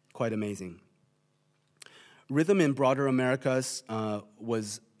 Quite amazing. Rhythm in broader Americas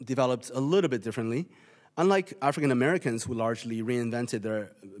was developed a little bit differently. Unlike African Americans, who largely reinvented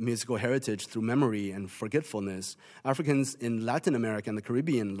their musical heritage through memory and forgetfulness, Africans in Latin America and the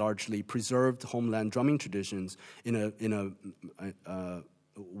Caribbean largely preserved homeland drumming traditions in a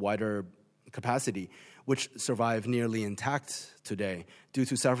wider capacity, which survive nearly intact today due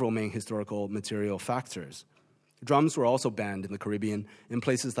to several main historical material factors. Drums were also banned in the Caribbean, in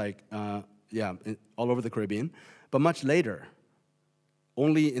places like, all over the Caribbean, but much later,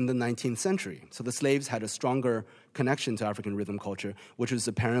 only in the 19th century. So the slaves had a stronger connection to African rhythm culture, which was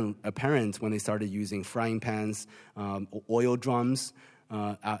apparent when they started using frying pans, oil drums.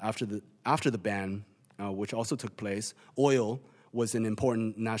 After the ban, which also took place, oil was an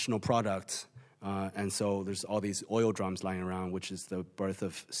important national product. And so there's all these oil drums lying around, which is the birth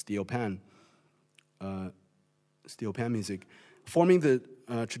of steel pan music, forming the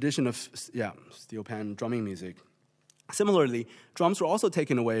tradition of, steel pan drumming music. Similarly, drums were also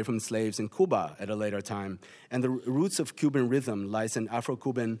taken away from slaves in Cuba at a later time, and the roots of Cuban rhythm lies in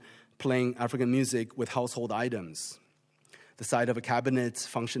Afro-Cuban playing African music with household items. The side of a cabinet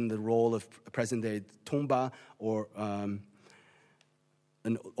functioned the role of present-day tumba, or an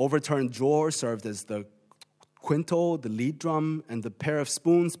overturned drawer served as the quinto, the lead drum, and the pair of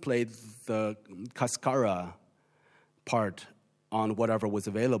spoons played the cascara part on whatever was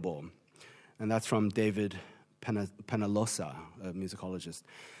available. And that's from David Penalosa, a musicologist.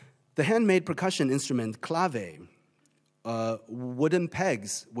 The handmade percussion instrument clave, wooden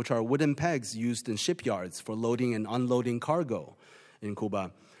pegs, which are wooden pegs used in shipyards for loading and unloading cargo in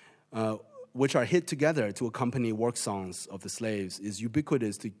Cuba, which are hit together to accompany work songs of the slaves, is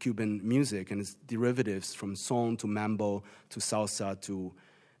ubiquitous to Cuban music and its derivatives from son to mambo to salsa to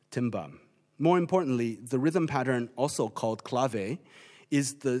timba. More importantly, the rhythm pattern, also called clave,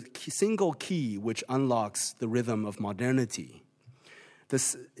 is the single key which unlocks the rhythm of modernity.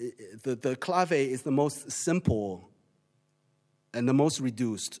 The clave is the most simple and the most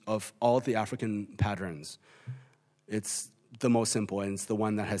reduced of all the African patterns. It's the most simple, and it's the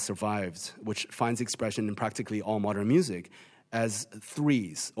one that has survived, which finds expression in practically all modern music as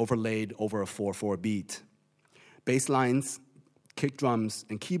threes overlaid over a 4/4 beat. Bass lines, kick drums,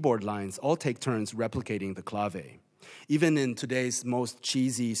 and keyboard lines all take turns replicating the clave. Even in today's most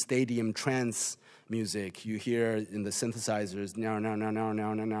cheesy stadium trance music, you hear in the synthesizers, now, now, now, now,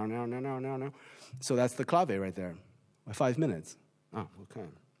 now, now, now, now, now, now, now. So that's the clave right there. 5 minutes. Oh, okay.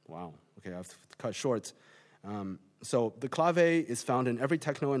 Wow. Okay, I have to cut short. So the clave is found in every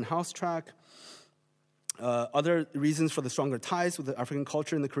techno and house track. Other reasons for the stronger ties with the African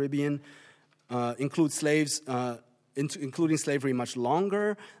culture in the Caribbean include slaves, including slavery much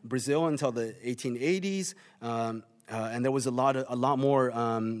longer, Brazil until the 1880s, and there was a lot more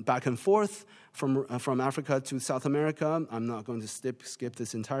back and forth from Africa to South America. I'm not going to skip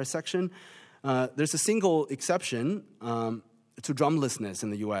this entire section. There's a single exception to drumlessness in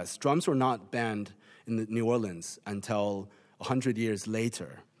the U.S. Drums were not banned in New Orleans until 100 years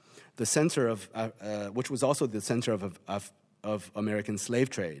later. The center of, which was also the center of American slave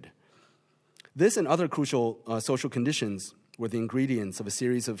trade. This and other crucial social conditions were the ingredients of a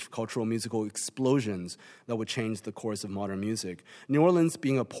series of cultural musical explosions that would change the course of modern music. New Orleans,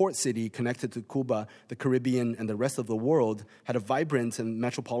 being a port city connected to Cuba, the Caribbean, and the rest of the world, had a vibrant and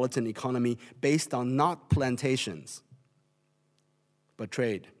metropolitan economy based on not plantations, but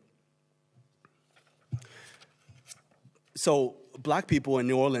trade. So black people in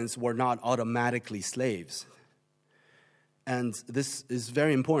New Orleans were not automatically slaves. And this is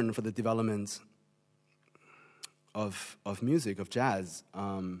very important for the development of music, of jazz.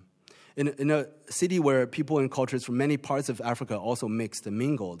 In a city where people and cultures from many parts of Africa also mixed and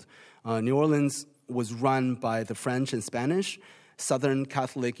mingled, New Orleans was run by the French and Spanish, Southern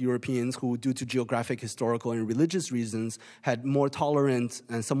Catholic Europeans who, due to geographic, historical, and religious reasons, had more tolerant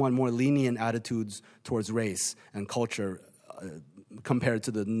and somewhat more lenient attitudes towards race and culture compared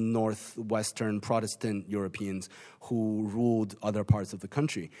to the northwestern Protestant Europeans who ruled other parts of the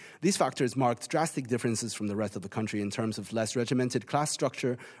country. These factors marked drastic differences from the rest of the country in terms of less regimented class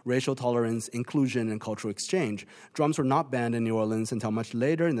structure, racial tolerance, inclusion, and cultural exchange. Drums were not banned in New Orleans until much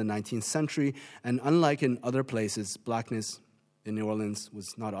later in the 19th century, and unlike in other places, blackness in New Orleans was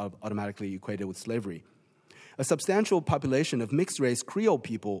not automatically equated with slavery. A substantial population of mixed-race Creole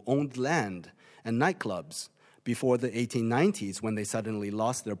people owned land and nightclubs before the 1890s, when they suddenly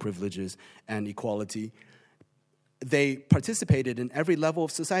lost their privileges and equality. They participated in every level of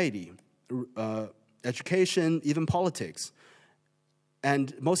society, education, even politics.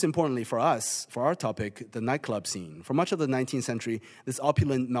 And most importantly for us, for our topic, the nightclub scene. For much of the 19th century, this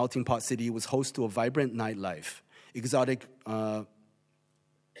opulent melting pot city was host to a vibrant nightlife, exotic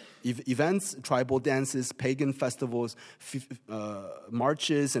events, tribal dances, pagan festivals,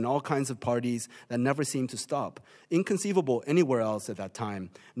 marches, and all kinds of parties that never seemed to stop. Inconceivable anywhere else at that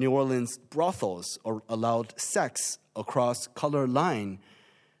time. New Orleans brothels allowed sex across color line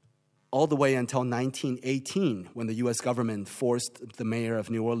all the way until 1918, when the U.S. government forced the mayor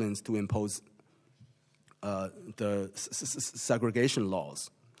of New Orleans to impose the segregation laws.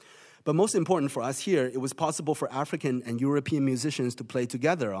 But most important for us here, it was possible for African and European musicians to play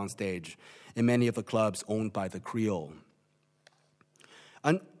together on stage in many of the clubs owned by the Creole.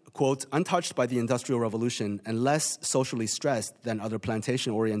 quote, untouched by the Industrial Revolution and less socially stressed than other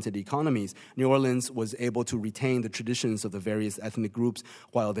plantation-oriented economies, New Orleans was able to retain the traditions of the various ethnic groups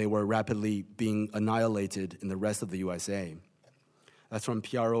while they were rapidly being annihilated in the rest of the USA. That's from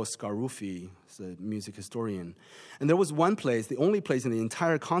Piero Scaruffi, a music historian. And there was one place, the only place in the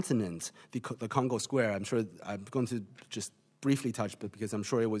entire continent, the Congo Square. I'm sure I'm going to just briefly touch, but because I'm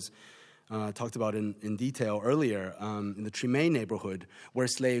sure it was talked about in detail earlier, in the Tremé neighborhood, where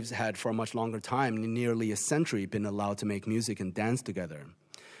slaves had for a much longer time, nearly a century, been allowed to make music and dance together.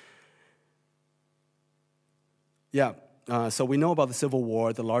 Yeah, so we know about the Civil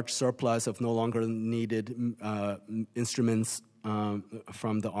War, the large surplus of no longer needed instruments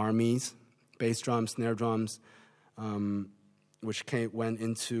from the armies, bass drums, snare drums, which went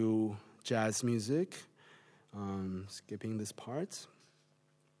into jazz music. Skipping this part.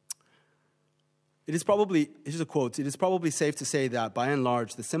 Here's a quote, it is probably safe to say that, by and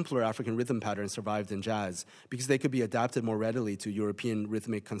large, the simpler African rhythm patterns survived in jazz because they could be adapted more readily to European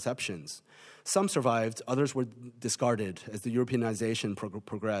rhythmic conceptions. Some survived, others were discarded as the Europeanization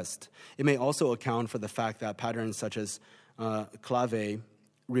progressed. It may also account for the fact that patterns such as clave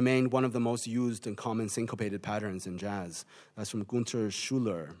remained one of the most used and common syncopated patterns in jazz. That's from Gunther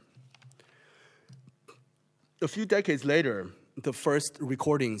Schuller. A few decades later, the first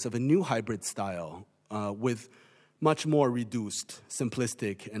recordings of a new hybrid style with much more reduced,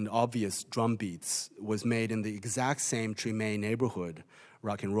 simplistic, and obvious drum beats was made in the exact same Tremé neighborhood,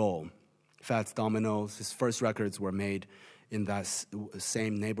 rock and roll. Fats Domino's, his first records were made in that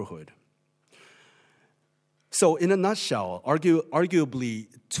same neighborhood. So in a nutshell, arguably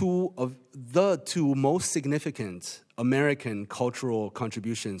two of the two most significant American cultural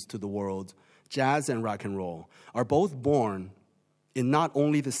contributions to the world, jazz and rock and roll, are both born in not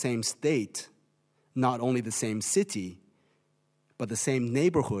only the same state, not only the same city, but the same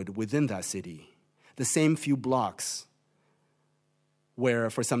neighborhood within that city, the same few blocks where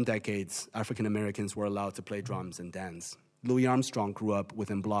for some decades African Americans were allowed to play drums and dance. Louis Armstrong grew up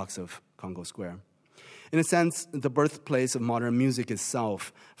within blocks of Congo Square. In a sense, the birthplace of modern music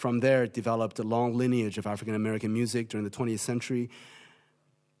itself. From there, it developed a long lineage of African American music during the 20th century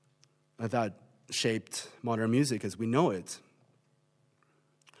that shaped modern music as we know it.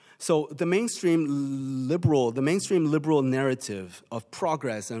 So the mainstream liberal narrative of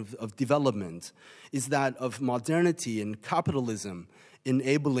progress and of development is that of modernity and capitalism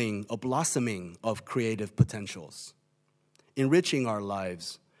enabling a blossoming of creative potentials, enriching our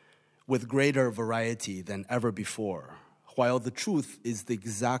lives with greater variety than ever before, while the truth is the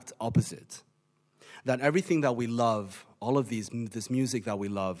exact opposite, that everything that we love, all of this music that we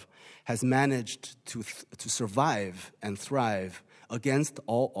love, has managed to survive and thrive against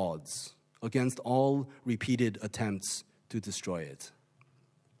all odds, against all repeated attempts to destroy it.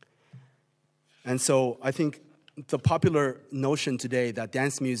 And so I think the popular notion today that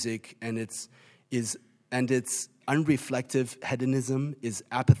dance music and its unreflective hedonism is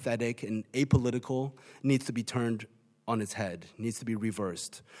apathetic and apolitical needs to be turned on its head, needs to be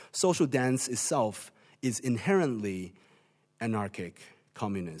reversed. Social dance itself is inherently anarchic,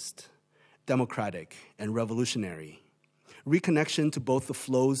 communist, democratic, and revolutionary. Reconnection to both the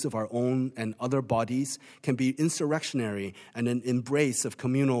flows of our own and other bodies can be insurrectionary and an embrace of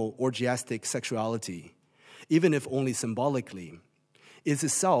communal orgiastic sexuality, even if only symbolically, is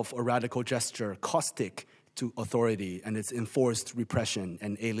itself a radical gesture caustic to authority and its enforced repression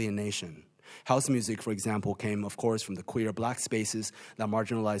and alienation. House music, for example, came, of course, from the queer black spaces that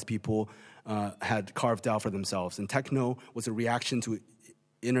marginalized people had carved out for themselves. And techno was a reaction to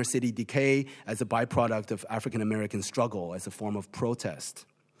inner city decay as a byproduct of African American struggle, as a form of protest.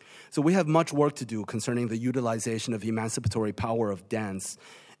 So we have much work to do concerning the utilization of the emancipatory power of dance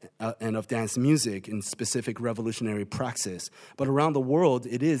and of dance music in specific revolutionary praxis. But around the world,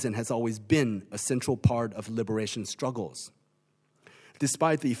 it is and has always been a central part of liberation struggles.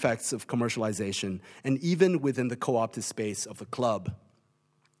 Despite the effects of commercialization, and even within the co-opted space of the club,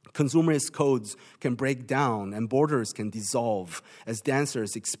 consumerist codes can break down and borders can dissolve as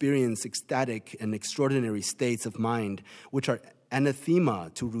dancers experience ecstatic and extraordinary states of mind which are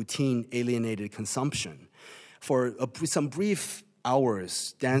anathema to routine alienated consumption. For some brief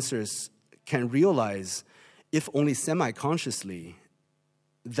hours, dancers can realize, if only semi-consciously,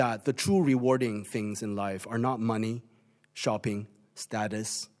 that the true rewarding things in life are not money, shopping,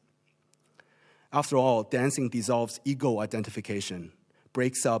 status. After all, dancing dissolves ego identification,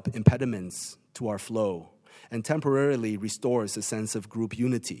 breaks up impediments to our flow, and temporarily restores a sense of group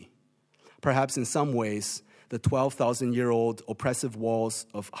unity. Perhaps in some ways, the 12,000-year-old oppressive walls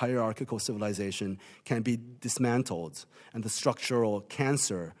of hierarchical civilization can be dismantled, and the structural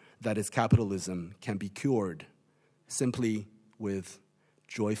cancer that its capitalism can be cured simply with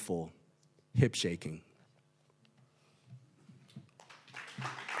joyful hip shaking.